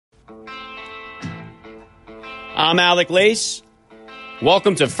I'm Alec Lace.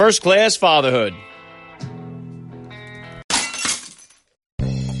 Welcome to First Class Fatherhood.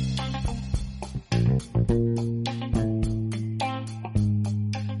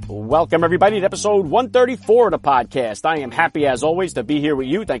 Welcome, everybody, to episode 134 of the podcast. I am happy, as always, to be here with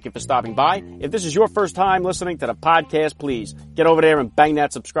you. Thank you for stopping by. If this is your first time listening to the podcast, please get over there and bang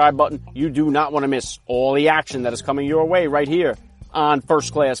that subscribe button. You do not want to miss all the action that is coming your way right here on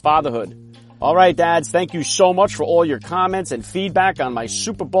First Class Fatherhood. All right, dads, thank you so much for all your comments and feedback on my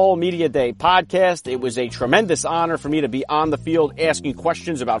Super Bowl Media Day podcast. It was a tremendous honor for me to be on the field asking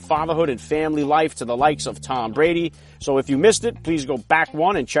questions about fatherhood and family life to the likes of Tom Brady. So if you missed it, please go back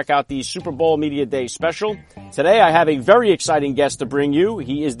one and check out the Super Bowl Media Day special. Today, I have a very exciting guest to bring you.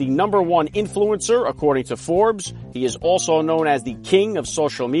 He is the #1 influencer, according to Forbes. He is also known as the king of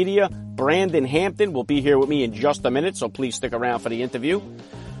social media. Brandon Hampton will be here with me in just a minute, so please stick around for the interview.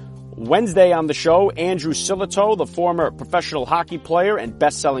 Wednesday on the show, Andrew Silito, the former professional hockey player and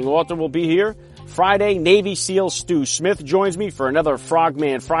best-selling author, will be here. Friday, Navy SEAL Stu Smith joins me for another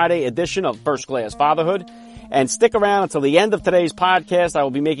Frogman Friday edition of First Class Fatherhood. And stick around until the end of today's podcast. I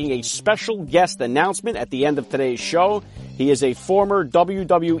will be making a special guest announcement at the end of today's show. He is a former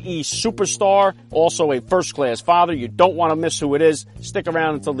WWE superstar, also a first-class father. You don't want to miss who it is. Stick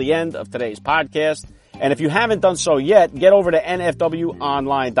around until the end of today's podcast. And if you haven't done so yet, get over to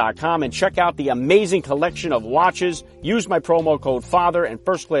nfwonline.com and check out the amazing collection of watches. Use my promo code FATHER, and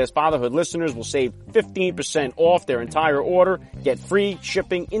First Class Fatherhood listeners will save 15% off their entire order. Get free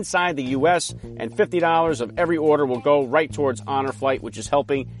shipping inside the U.S., and $50 of every order will go right towards Honor Flight, which is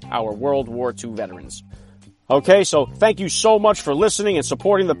helping our World War II veterans. Okay, so thank you so much for listening and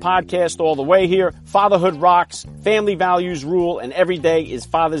supporting the podcast all the way here. Fatherhood rocks, family values rule, and every day is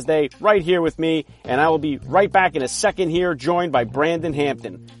Father's Day right here with me. And I will be right back in a second here, joined by Brandon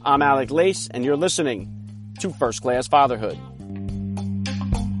Hampton. I'm Alec Lace, and you're listening to First Class Fatherhood.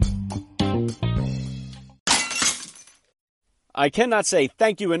 I cannot say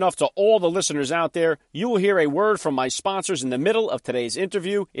thank you enough to all the listeners out there. You will hear a word from my sponsors in the middle of today's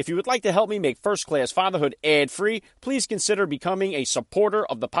interview. If you would like to help me make First Class Fatherhood ad-free, please consider becoming a supporter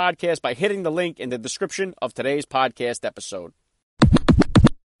of the podcast by hitting the link in the description of today's podcast episode.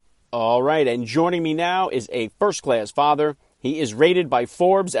 All right, and joining me now is a first-class father. He is rated by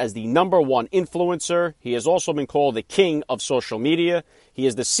Forbes as the #1 influencer. He has also been called the king of social media. He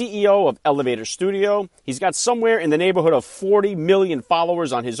is the CEO of Elevator Studio. He's got somewhere in the neighborhood of 40 million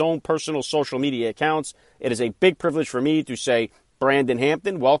followers on his own personal social media accounts. It is a big privilege for me to say, Brandon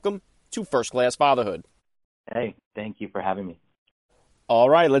Hampton, welcome to First Class Fatherhood. Hey, thank you for having me.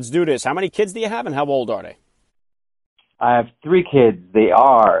 All right, let's do this. How many kids do you have, and how old are they? I have 3 kids. They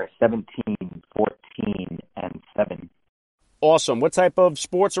are 17, 14, and 7. Awesome. What type of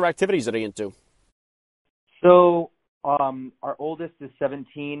sports or activities are they into? So, our oldest is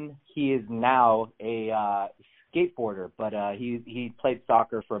 17. He is now a skateboarder, but he played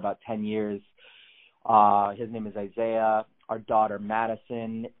soccer for about 10 years. His name is Isaiah. Our daughter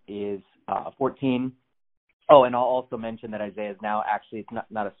Madison is 14. Oh, and I'll also mention that Isaiah is now actually, it's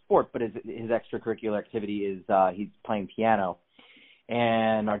not a sport, but his extracurricular activity is he's playing piano.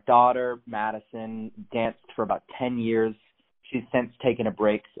 And our daughter Madison danced for about 10 years. She's since taken a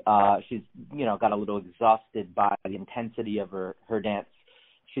break. She's, got a little exhausted by the intensity of her dance.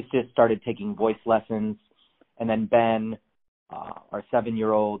 She's just started taking voice lessons. And then Ben, our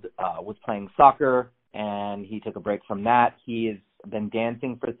 7-year-old, was playing soccer, and he took a break from that. He has been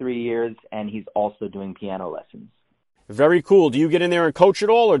dancing for 3 years, and he's also doing piano lessons. Very cool. Do you get in there and coach at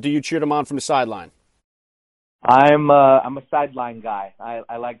all, or do you cheer them on from the sideline? I'm a sideline guy.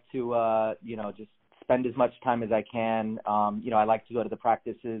 I like to, just spend as much time as I can. I like to go to the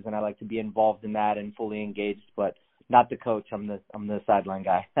practices, and I like to be involved in that and fully engaged, but not the coach. I'm the sideline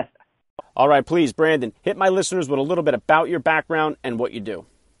guy. All right, please, Brandon, hit my listeners with a little bit about your background and what you do.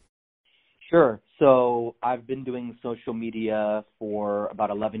 Sure. So I've been doing social media for about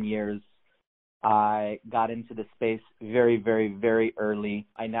 11 years. I got into the space very, very, very early.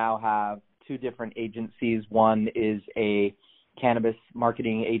 I now have 2 different agencies. One is a cannabis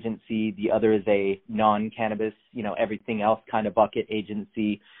marketing agency. The other is a non-cannabis, everything else kind of bucket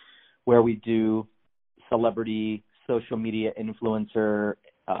agency, where we do celebrity social media influencer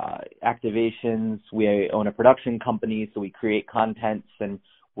activations. We own a production company, so we create contents, and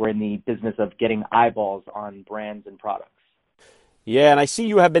we're in the business of getting eyeballs on brands and products. Yeah, and I see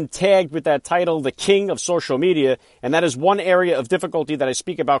you have been tagged with that title, the king of social media, and that is one area of difficulty that I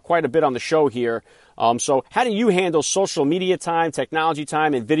speak about quite a bit on the show here. So how do you handle social media time, technology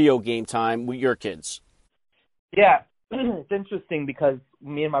time, and video game time with your kids? Yeah, it's interesting because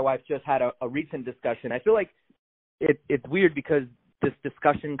me and my wife just had a recent discussion. I feel like it's weird because this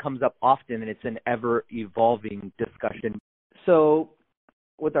discussion comes up often, and it's an ever-evolving discussion. So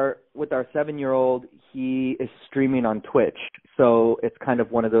with our 7-year-old, he is streaming on Twitch. So it's kind of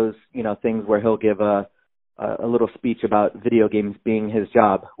one of those, things where he'll give a little speech about video games being his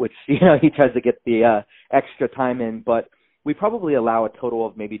job, which, he tries to get the extra time in. But we probably allow a total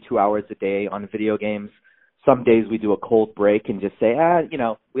of maybe 2 hours a day on video games. Some days we do a cold break and just say,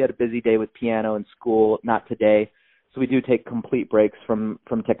 we had a busy day with piano and school, not today. So we do take complete breaks from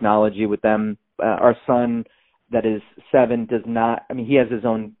technology with them. Our son, that is 7, does not, he has his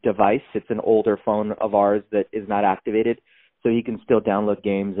own device. It's an older phone of ours that is not activated, so he can still download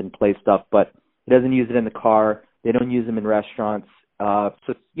games and play stuff, but he doesn't use it in the car. They don't use them in restaurants.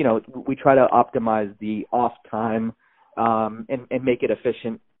 So, we try to optimize the off time and make it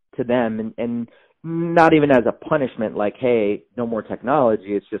efficient to them, and not even as a punishment like, hey, no more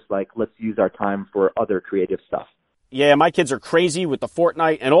technology. It's just like, let's use our time for other creative stuff. Yeah, my kids are crazy with the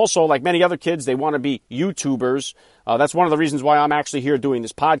Fortnite, and also, like many other kids, they want to be YouTubers. That's one of the reasons why I'm actually here doing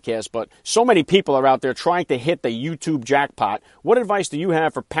this podcast, but so many people are out there trying to hit the YouTube jackpot. What advice do you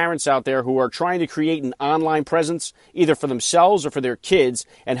have for parents out there who are trying to create an online presence, either for themselves or for their kids,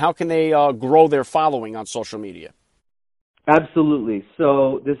 and how can they grow their following on social media? Absolutely.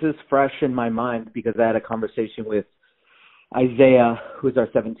 So this is fresh in my mind because I had a conversation with Isaiah, who's our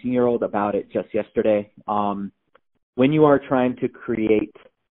 17-year-old, about it just yesterday. When you are trying to create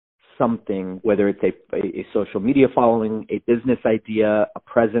something, whether it's a social media following, a business idea, a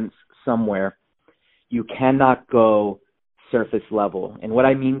presence somewhere, you cannot go surface level. And what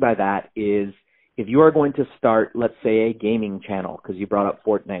I mean by that is if you are going to start, let's say, a gaming channel, because you brought up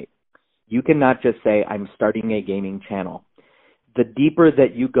Fortnite, you cannot just say, I'm starting a gaming channel. The deeper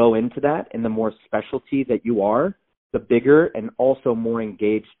that you go into that and the more specialty that you are, the bigger and also more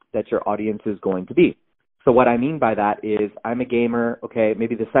engaged that your audience is going to be. So what I mean by that is I'm a gamer. Okay,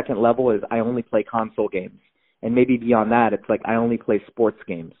 maybe the second level is I only play console games. And maybe beyond that, it's like I only play sports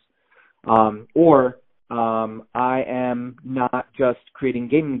games. Or I am not just creating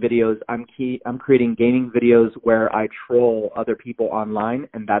gaming videos. I'm creating gaming videos where I troll other people online,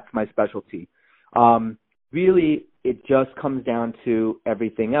 and that's my specialty. Really, it just comes down to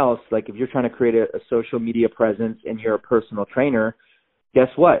everything else. Like if you're trying to create a social media presence and you're a personal trainer, guess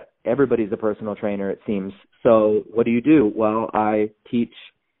what? Everybody's a personal trainer, it seems. So what do? Well, I teach,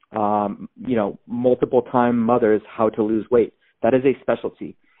 multiple-time mothers how to lose weight. That is a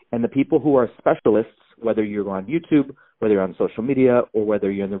specialty. And the people who are specialists, whether you're on YouTube, whether you're on social media, or whether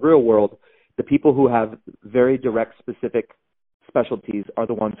you're in the real world, the people who have very direct, specific specialties are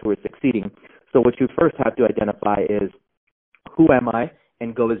the ones who are succeeding. So what you first have to identify is who am I,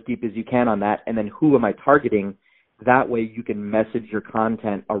 and go as deep as you can on that, and then who am I targeting. That way you can message your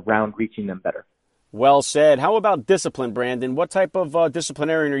content around reaching them better. Well said. How about discipline, Brandon? What type of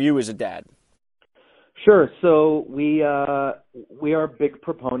disciplinarian are you as a dad? Sure. So we are big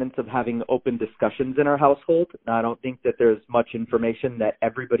proponents of having open discussions in our household. I don't think that there's much information that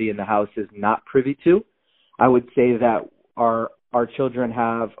everybody in the house is not privy to. I would say that our children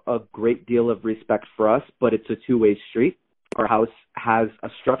have a great deal of respect for us, but it's a two-way street. Our house has a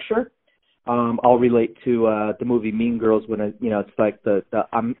structure. I'll relate to the movie Mean Girls when it's like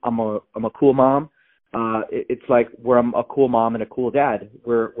I'm a cool mom. It's like where I'm a cool mom and a cool dad.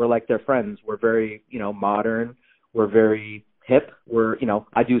 We're like their friends. We're very modern. We're very hip.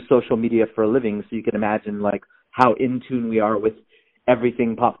 I do social media for a living, so you can imagine like how in tune we are with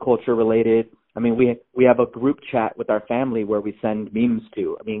everything pop culture related. We have a group chat with our family where we send memes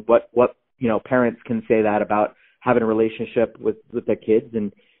to. What parents can say that about having a relationship with their kids.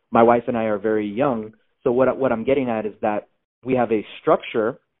 And my wife and I are very young, so what I'm getting at is that we have a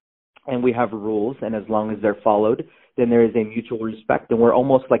structure and we have rules, and as long as they're followed, then there is a mutual respect, and we're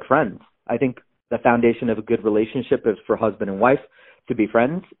almost like friends. I think the foundation of a good relationship is for husband and wife to be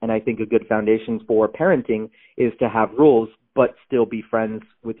friends, and I think a good foundation for parenting is to have rules but still be friends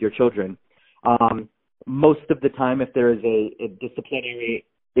with your children. Most of the time, if there is a disciplinary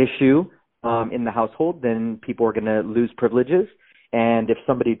issue in the household, then people are going to lose privileges. And if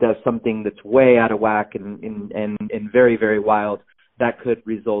somebody does something that's way out of whack and very, very wild, that could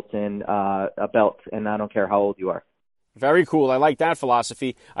result in a belt, and I don't care how old you are. Very cool. I like that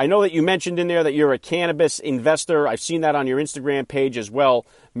philosophy. I know that you mentioned in there that you're a cannabis investor. I've seen that on your Instagram page as well.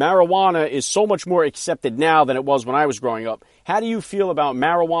 Marijuana is so much more accepted now than it was when I was growing up. How do you feel about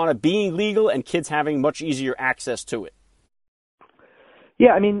marijuana being legal and kids having much easier access to it?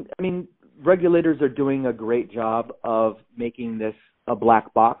 Yeah, I mean, regulators are doing a great job of making this a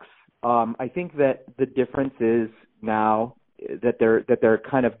black box. I think that the difference is now that they're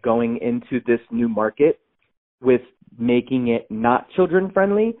kind of going into this new market with making it not children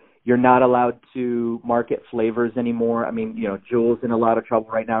friendly. You're not allowed to market flavors anymore. I mean, Juul's in a lot of trouble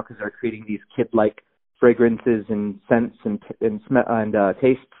right now because they're creating these kid-like fragrances and scents and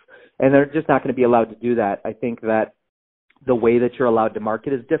tastes, and they're just not going to be allowed to do that. I think that the way that you're allowed to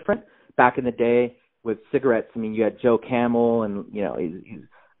market is different. Back in the day with cigarettes, I mean, you had Joe Camel and, he's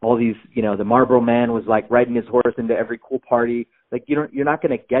all these, the Marlboro Man was like riding his horse into every cool party. Like, you're not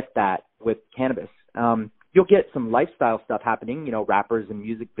going to get that with cannabis. You'll get some lifestyle stuff happening, rappers and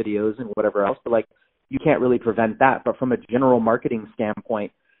music videos and whatever else, but like, you can't really prevent that. But from a general marketing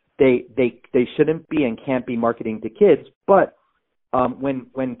standpoint, they shouldn't be and can't be marketing to kids. But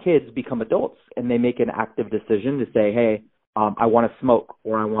when kids become adults and they make an active decision to say, hey, I want to smoke,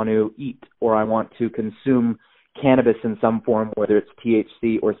 or I want to eat, or I want to consume cannabis in some form, whether it's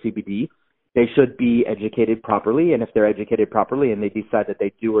THC or CBD, they should be educated properly. And if they're educated properly and they decide that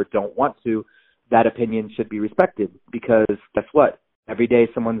they do or don't want to, that opinion should be respected, because guess what? Every day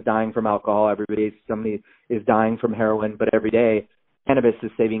someone's dying from alcohol. Every day somebody is dying from heroin. But every day cannabis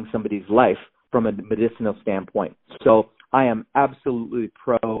is saving somebody's life from a medicinal standpoint. So I am absolutely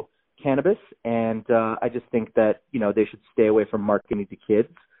pro cannabis, and I just think that, they should stay away from marketing to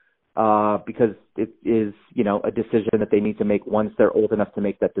kids because it is, a decision that they need to make once they're old enough to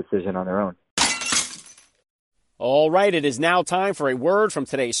make that decision on their own. All right, it is now time for a word from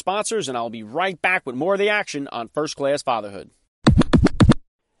today's sponsors, and I'll be right back with more of the action on First Class Fatherhood.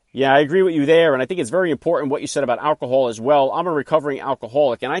 Yeah, I agree with you there, and I think it's very important what you said about alcohol as well. I'm a recovering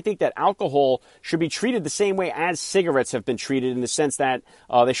alcoholic, and I think that alcohol should be treated the same way as cigarettes have been treated, in the sense that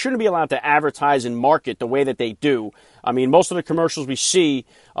they shouldn't be allowed to advertise and market the way that they do. I mean, most of the commercials we see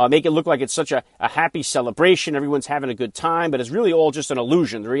make it look like it's such a happy celebration, everyone's having a good time, but it's really all just an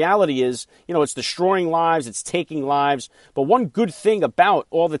illusion. The reality is, it's destroying lives, it's taking lives. But one good thing about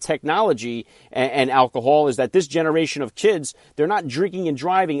all the technology and alcohol is that this generation of kids, they're not drinking and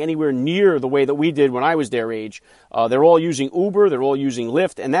driving anywhere near the way that we did when I was their age. They're all using Uber, they're all using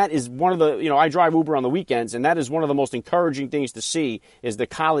Lyft, and that is one of the, I drive Uber on the weekends, and that is one of the most encouraging things to see is the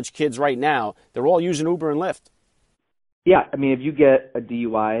college kids right now, they're all using Uber and Lyft. Yeah, I mean, if you get a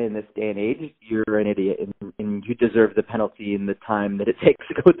DUI in this day and age, you're an idiot, and you deserve the penalty and the time that it takes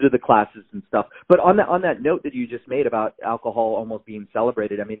to go through the classes and stuff. But on that note that you just made about alcohol almost being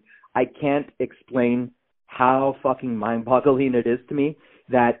celebrated, I mean, I can't explain how fucking mind-boggling it is to me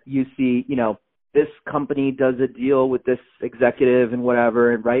that you see, this company does a deal with this executive and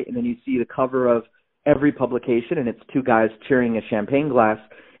whatever, and right, and then you see the cover of every publication, and it's two guys cheering a champagne glass,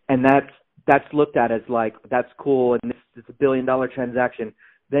 and that's looked at as like, that's cool, and it's a $1 billion transaction.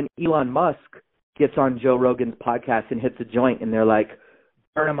 Then Elon Musk gets on Joe Rogan's podcast and hits a joint, and they're like,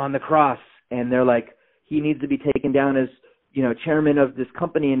 burn him on the cross, and they're like, he needs to be taken down as, chairman of this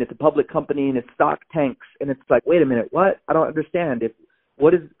company, and it's a public company, and its stock tanks, and it's like, wait a minute, what? I don't understand.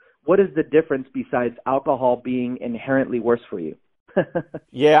 What is the difference besides alcohol being inherently worse for you?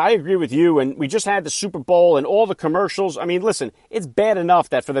 Yeah, I agree with you. And we just had the Super Bowl and all the commercials. I mean, listen, it's bad enough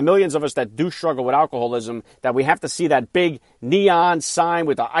that for the millions of us that do struggle with alcoholism, that we have to see that big neon sign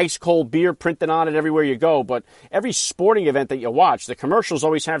with the ice cold beer printed on it everywhere you go. But every sporting event that you watch, the commercials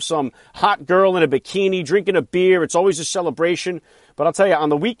always have some hot girl in a bikini drinking a beer. It's always a celebration. But I'll tell you, on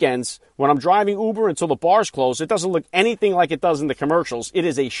the weekends, when I'm driving Uber until the bars close, it doesn't look anything like it does in the commercials. It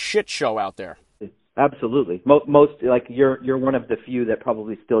is a shit show out there. Absolutely. Most like you're one of the few that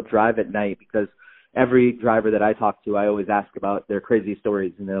probably still drive at night, because every driver that I talk to, I always ask about their crazy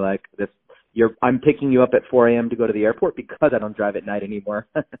stories, and they're like, I'm picking you up at 4 a.m. to go to the airport because I don't drive at night anymore.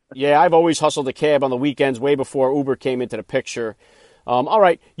 Yeah, I've always hustled a cab on the weekends way before Uber came into the picture. All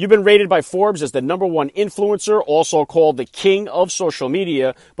right, you've been rated by Forbes as the #1 influencer, also called the king of social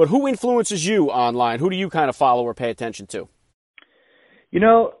media. But who influences you online? Who do you kind of follow or pay attention to?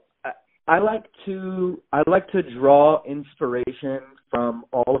 I like to draw inspiration from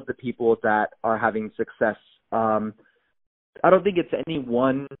all of the people that are having success. I don't think it's any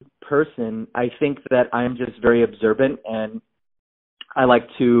one person. I think that I'm just very observant, and I like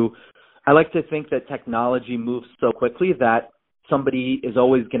to think that technology moves so quickly that somebody is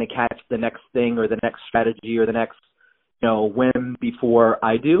always going to catch the next thing or the next strategy or the next whim before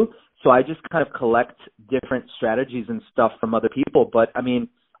I do. So I just kind of collect different strategies and stuff from other people. But I mean,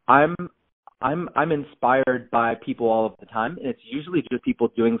 I'm inspired by people all of the time, and it's usually just people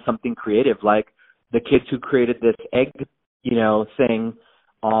doing something creative, like the kids who created this egg, thing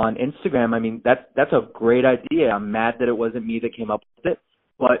on Instagram. I mean, that's a great idea. I'm mad that it wasn't me that came up with it,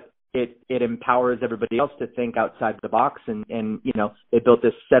 but it empowers everybody else to think outside the box, and they built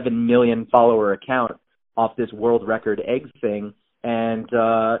this 7 million follower account off this world record egg thing, and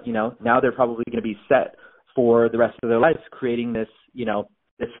now they're probably going to be set for the rest of their lives, creating this,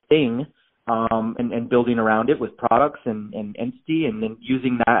 this thing, and building around it with products and entity, and then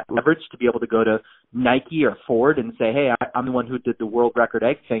using that leverage to be able to go to Nike or Ford and say, hey, I'm the one who did the world record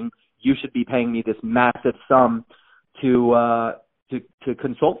egg thing. You should be paying me this massive sum to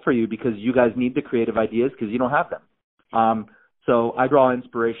consult for you because you guys need the creative ideas because you don't have them. So I draw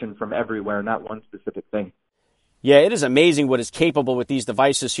inspiration from everywhere, not one specific thing. Yeah, it is amazing what is capable with these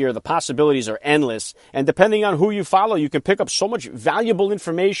devices here. The possibilities are endless. And depending on who you follow, you can pick up so much valuable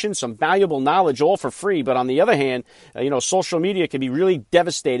information, some valuable knowledge, all for free. But on the other hand, social media can be really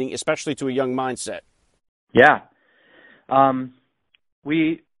devastating, especially to a young mindset. Yeah.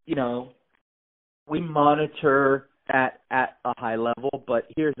 We monitor at a high level, but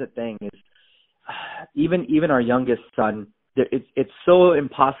here's the thing is even our youngest son, it's so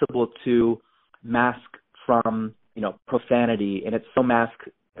impossible to mask from profanity, and it's so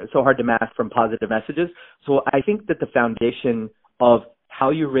hard to mask from positive messages. So I think that the foundation of how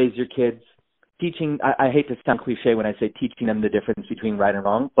you raise your kids, teaching, I hate to sound cliche when I say teaching them the difference between right and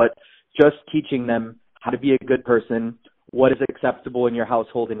wrong, but just teaching them how to be a good person, what is acceptable in your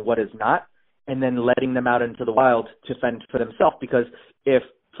household and what is not, and then letting them out into the wild to fend for themselves. Because if,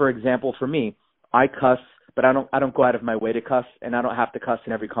 for example, for me, I cuss, but I don't go out of my way to cuss, and I don't have to cuss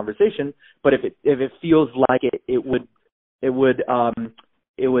in every conversation. But if it feels like it would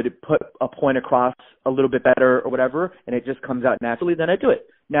put a point across a little bit better or whatever, and it just comes out naturally, then I do it.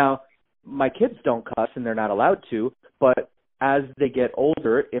 Now, my kids don't cuss, and they're not allowed to. But as they get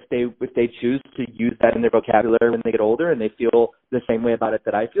older, if they choose to use that in their vocabulary when they get older, and they feel the same way about it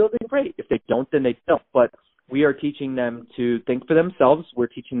that I feel, then great. If they don't, then they don't. But we are teaching them to think for themselves. We're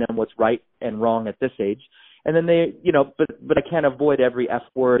teaching them what's right and wrong at this age. And then they, but I can't avoid every F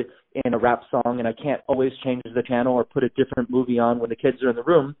word in a rap song, and I can't always change the channel or put a different movie on when the kids are in the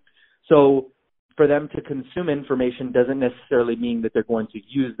room. So for them to consume information doesn't necessarily mean that they're going to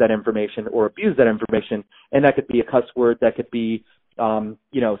use that information or abuse that information. And that could be a cuss word. That could be,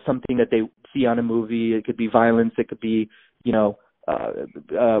 something that they see on a movie. It could be violence. It could be,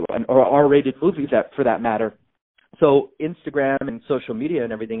 an R-rated movie for that matter. So Instagram and social media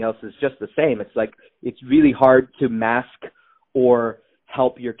and everything else is just the same. It's like it's really hard to mask or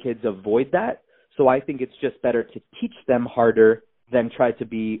help your kids avoid that. So I think it's just better to teach them harder than try to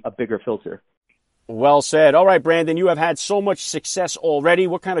be a bigger filter. Well said. All right, Brandon, you have had so much success already.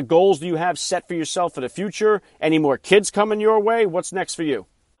 What kind of goals do you have set for yourself for the future? Any more kids coming your way? What's next for you?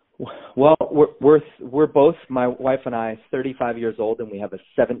 Well, we're both, my wife and I, 35 years old, and we have a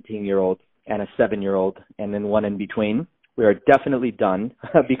 17-year-old and a 7-year-old, and then one in between. We are definitely done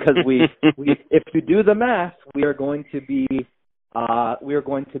because we if you do the math, we are going to be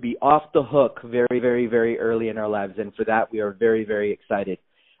off the hook very, very, very early in our lives, and for that we are very, very excited.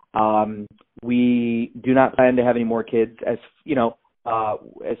 We do not plan to have any more kids. As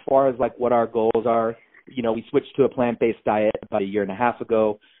far as like what our goals are, we switched to a plant-based diet about a year and a half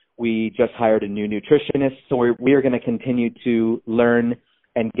ago. We just hired a new nutritionist, so we are going to continue to learn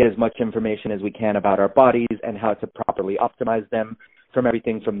and get as much information as we can about our bodies and how to properly optimize them, from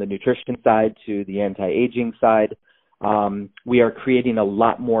everything from the nutrition side to the anti-aging side. We are creating a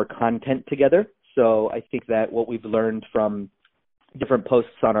lot more content together. So I think that what we've learned from different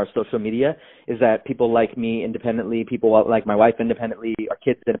posts on our social media is that people like me independently, people like my wife independently, our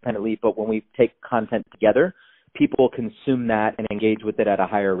kids independently, but when we take content together, people consume that and engage with it at a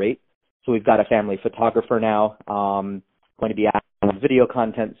higher rate. So we've got a family photographer now, going to be adding video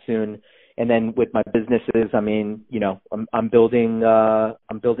content soon. And then with my businesses, I'm building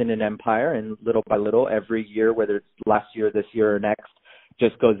an empire, and little by little every year, whether it's last year, this year, or next,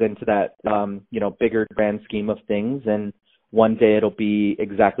 just goes into that, bigger grand scheme of things. And one day it'll be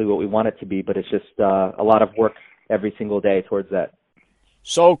exactly what we want it to be, but it's just a lot of work every single day towards that.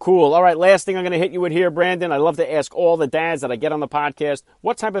 So cool. All right, last thing I'm going to hit you with here, Brandon. I love to ask all the dads that I get on the podcast,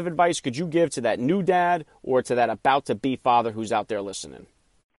 what type of advice could you give to that new dad or to that about-to-be father who's out there listening?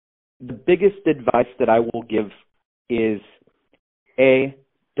 The biggest advice that I will give is, A,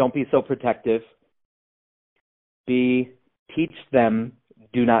 don't be so protective. B, teach them,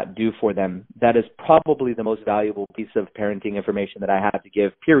 do not do for them. That is probably the most valuable piece of parenting information that I have to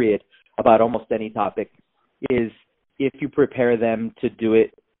give, period, about almost any topic, is if you prepare them to do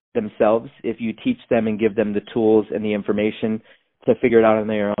it themselves, if you teach them and give them the tools and the information to figure it out on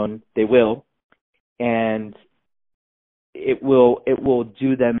their own, they will. And it will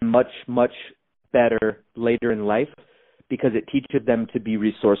do them much, much better later in life because it teaches them to be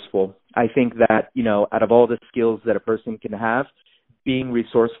resourceful. I think that, out of all the skills that a person can have, being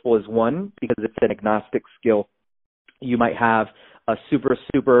resourceful is one because it's an agnostic skill. You might have a super,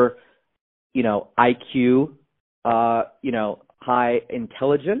 super IQ, high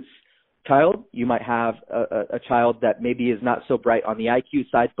intelligence child. You might have a child that maybe is not so bright on the IQ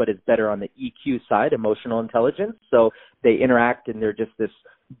side, but is better on the EQ side, emotional intelligence. So they interact and they're just this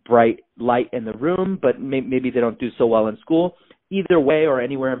bright light in the room, but maybe they don't do so well in school. Either way or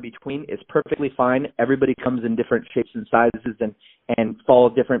anywhere in between is perfectly fine. Everybody comes in different shapes and sizes and fall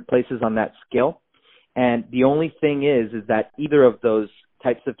different places on that scale. And the only thing is that either of those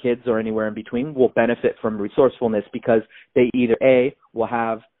types of kids or anywhere in between will benefit from resourcefulness because they either A, will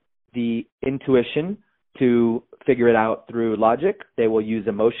have the intuition to figure it out through logic. They will use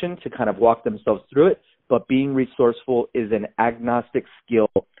emotion to kind of walk themselves through it. But being resourceful is an agnostic skill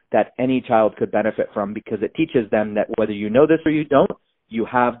that any child could benefit from because it teaches them that whether you know this or you don't, you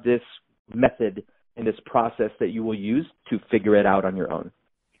have this method and this process that you will use to figure it out on your own.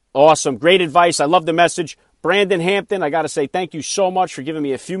 Awesome. Great advice. I love the message. Brandon Hampton, I got to say thank you so much for giving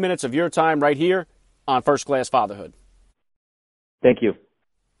me a few minutes of your time right here on First Class Fatherhood. Thank you.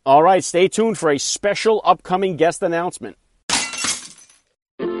 All right. Stay tuned for a special upcoming guest announcement.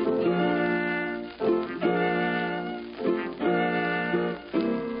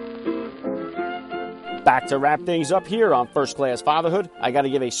 Back to wrap things up here on First Class Fatherhood. I got to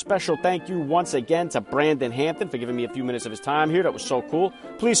give a special thank you once again to Brandon Hampton for giving me a few minutes of his time here. That was so cool.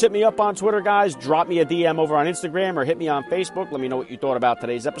 Please hit me up on Twitter, guys. Drop me a DM over on Instagram or hit me on Facebook. Let me know what you thought about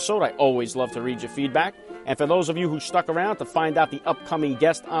today's episode. I always love to read your feedback. And for those of you who stuck around to find out the upcoming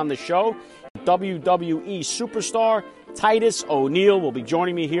guest on the show, WWE superstar Titus O'Neil will be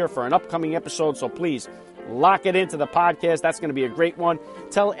joining me here for an upcoming episode. So please, lock it into the podcast. That's going to be a great one.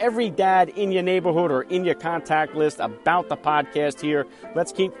 Tell every dad in your neighborhood or in your contact list about the podcast here.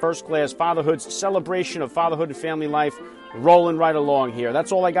 Let's keep First Class Fatherhood's celebration of fatherhood and family life rolling right along here.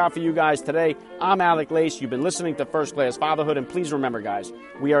 That's all I got for you guys today. I'm Alec Lace. You've been listening to First Class Fatherhood. And please remember, guys,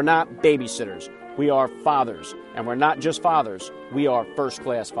 we are not babysitters. We are fathers. And we're not just fathers. We are first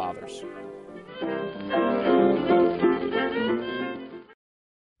class fathers.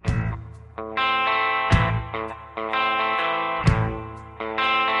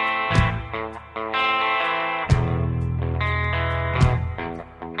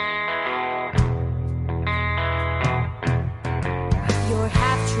 Your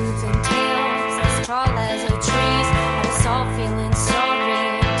half-truths and tales as tall as a trees, I was all feeling so